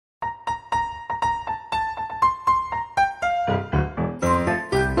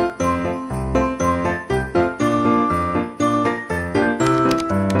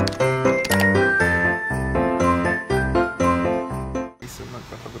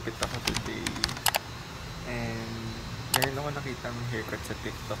Nagpapagupit ako today. And meron ako nakitang haircut sa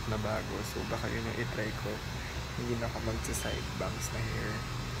TikTok na bago. So baka yun yung itry ko. Hindi na ako magsa-side bangs na hair.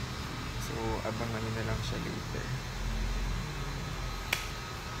 So abangan nyo na lang siya later.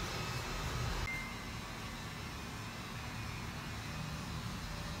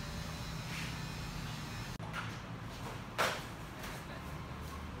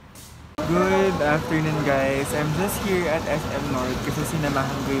 Good afternoon guys! I'm just here at SM North kasi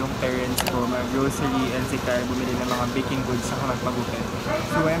sinamahan ko yung parents ko mag-grocery and si Kyle bumili ng mga baking goods sa magpagupit.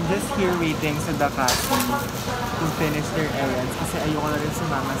 So I'm just here waiting sa Dakasi to finish their errands kasi ayoko na rin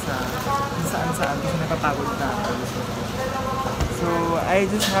sumama sa saan-saan kasi napapagod na ako. So I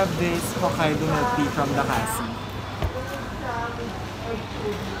just have this Hokkaido milk tea from Dakasi.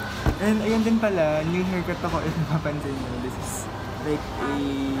 And ayun din pala, new haircut ako if mapapansin nyo. This is like a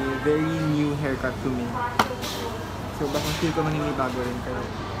very new haircut to me. So baka feel ko maninibago rin kayo.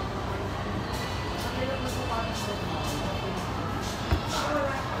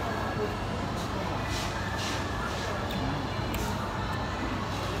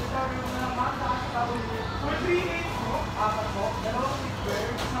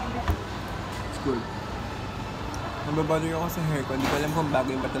 It's good. Nababother ako sa hair ko. Hindi ko alam kung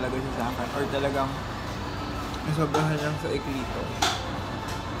bagay ba talaga siya sa akin or talagang nasobrahan lang sa ikli to.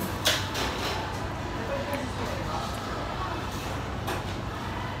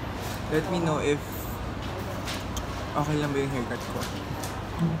 Let me know if okay lang ba yung haircut ko.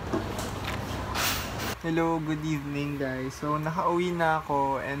 Hello, good evening guys. So nakauwi na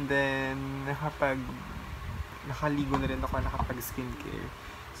ako and then nakaligo na rin ako, nakapag-skincare.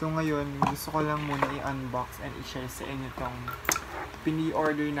 So ngayon, gusto ko lang muna i-unbox and i-share sa inyo tong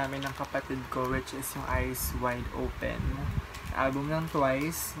pini-order namin ng kapatid ko, which is yung Eyes Wide Open album ng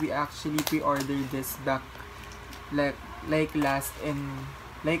Twice. We actually pre-ordered this back like last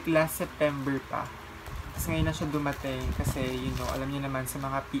September pa. Kasi ngayon na siya dumating kasi alam niyo naman sa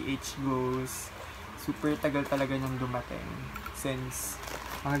mga PH goes, super tagal talaga niyang dumating since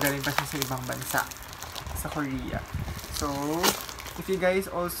mga galing pa siya sa ibang bansa, sa Korea. So if you guys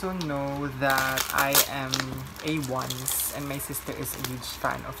also know that I am a once and my sister is a huge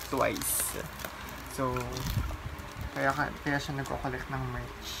fan of Twice. So, kaya siya nagko-collect ng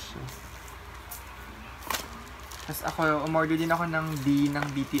merch. Tapos ako, umorder din ako ng D ng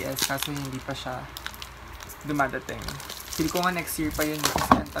BTS kaso hindi pa siya dumadating. Feel ko nga next year pa yun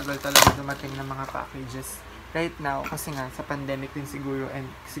kasi ang tagal talaga dumating ng mga packages. Right now, kasi nga sa pandemic din siguro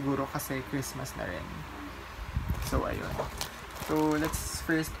and siguro kasi Christmas na rin. So, ayun. So, let's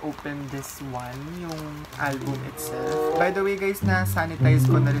first open this one, yung album itself. By the way guys, na-sanitize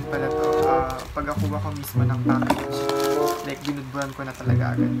ko na rin pala to. Pagkakuha ko mismo ng package, like binudburan ko na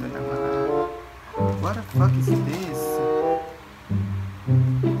talaga agad to ng mga... What the fuck is this?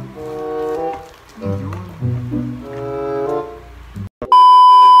 Ayun.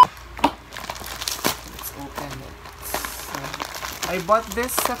 Let's open it. So, I bought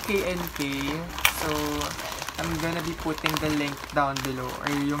this sa K&K. So, I'm gonna be putting the link down below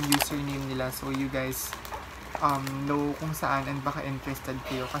or yung username nila so you guys know kung saan and baka interested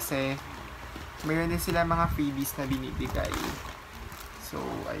kayo kasi mayroon din sila mga freebies na binibigay. So,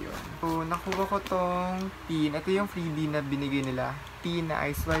 ayun. So, nakuha ko tong pin. Ito yung freebie na binigay nila. Pin na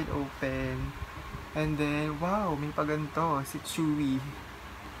Eyes Wide Open. And then, wow, may paganto. Si Chewy.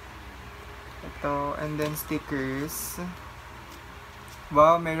 Ito. And then, stickers.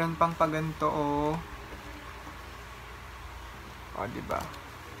 Wow, meron pang paganto, oh. O, diba?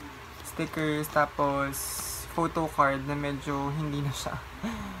 Stickers, tapos photo card na medyo hindi na siya.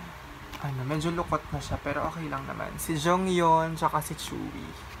 Medyo lukot na siya, pero okay lang naman. Si 𝐬𝐩𝐸, tsaka si Chewy.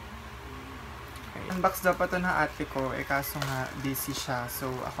 Okay. Unbox daw pa ito ng ate ko, kaso nga busy siya. So,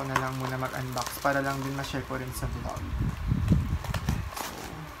 ako na lang muna mag-unbox para lang din ma-share ko rin sa vlog. So,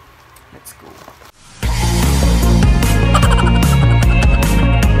 let's go.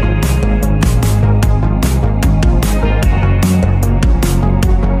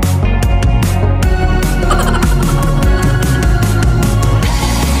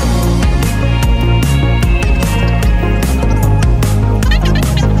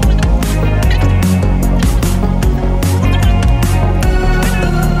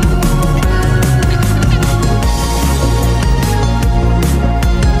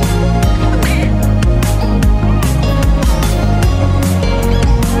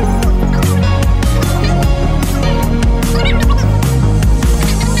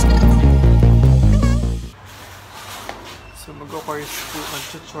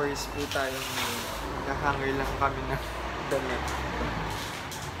 Mag-choice po tayong nakahanger lang kami ng damit.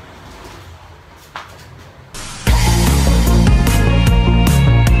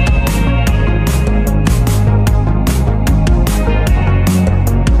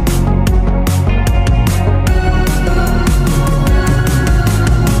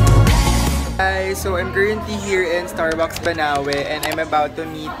 Banawe and I'm about to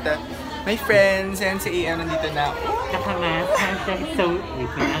meet my friends and si AM nandito na.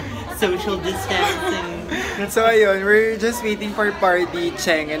 Social distancing. So ayun, we're just waiting for party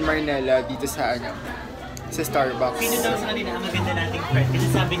Cheng and Marnella dito sa sa Starbucks. Sino daw sa kanila ang maganda nating friend? Kasi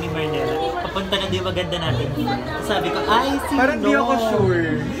sabi ni Marnella, papunta na din maganda nating friend. Sabi ko, ay, sino? Parang di ako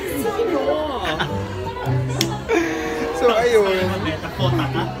sure. Sino? So ayun.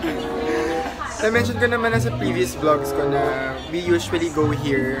 Na-mention ko naman na sa previous vlogs ko na we usually go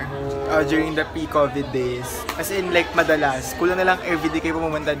here during the pre-COVID days. As in, like, madalas. Kulang na lang everyday kayo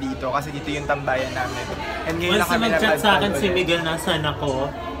pumunta dito kasi dito yung tambayan namin. And ngayon na kami mag-chat sa akin si Miguel, nasaan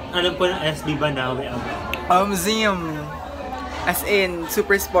ako? Alam ko ng SB Banawe ako. Museum. As in,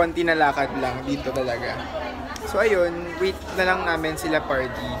 super sponty na lakad lang dito talaga. So ayun, wait na lang namin sila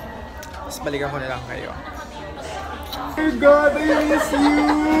party. Tapos balikan ko na lang kayo. Oh God, I miss you!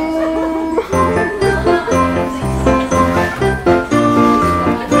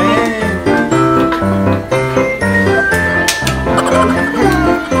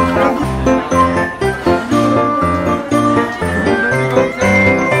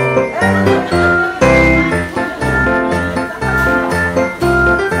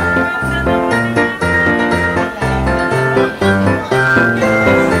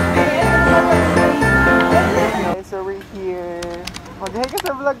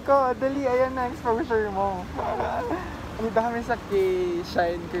 Dali, ayan na, exposure mo. Dito kami sa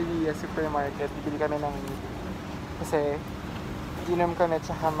𝐬𝐩𝐨𝐬𝐬 supermarket. Bibili kami ng kasi inom kami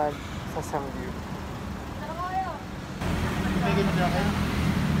tsaka sa Samgyup. Ibigay mo kayo?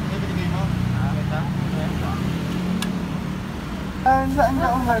 Ibigay mo? Saan ka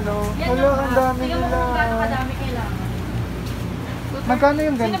umano? Hello, ang dami nila. Madami kailangan. Magkano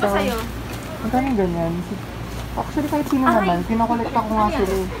yung ganito? Sino ba sa'yo? Magkano yung ganyan? Actually, kahit sino naman, pinakolekta ko nga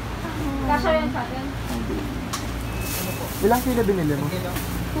sila. Kasha yan sa atin? Ilang kilo binili mo?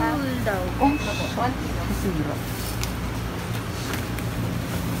 Full daw. Oh, 1 kilo. Kasira.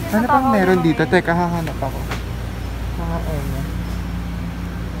 Ano pang meron dito? Teka, hahanap ako. Mga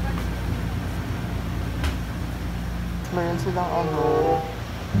meron silang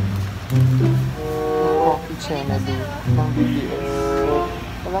coffee Cenado ng BTS.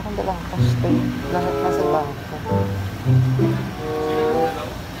 Wala kang dalang cash tayo. Lahat nasa bangko.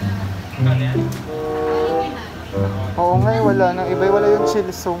 Oo nga, wala nang iba. Wala yung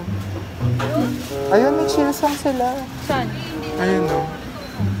chilsong. Ayun, may chilsong sila. Saan? Ayun o.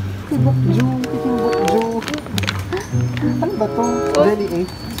 Kibokju. Ano ba to? Jelly 8.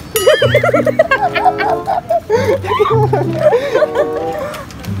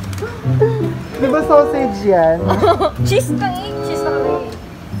 Diba sausage yan? Cheese kang eh. Cheese na kami.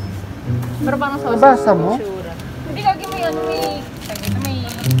 Pero parang sausage. Nabasa mo? Hindi kagi may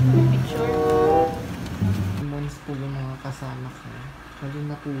picture. Months po yung mga kasama ko. Lalo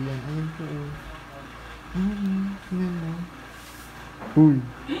na po yan. Ayun po. Yan na. Uy.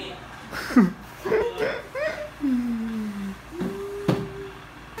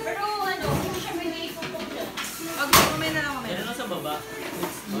 Pero hindi siya may naipupok dyan. Mag-comment na lang kami. Yan lang sa baba.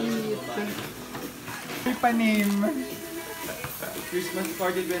 May panim. Christmas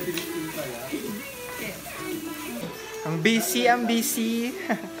party 2015 pala. Ang busy.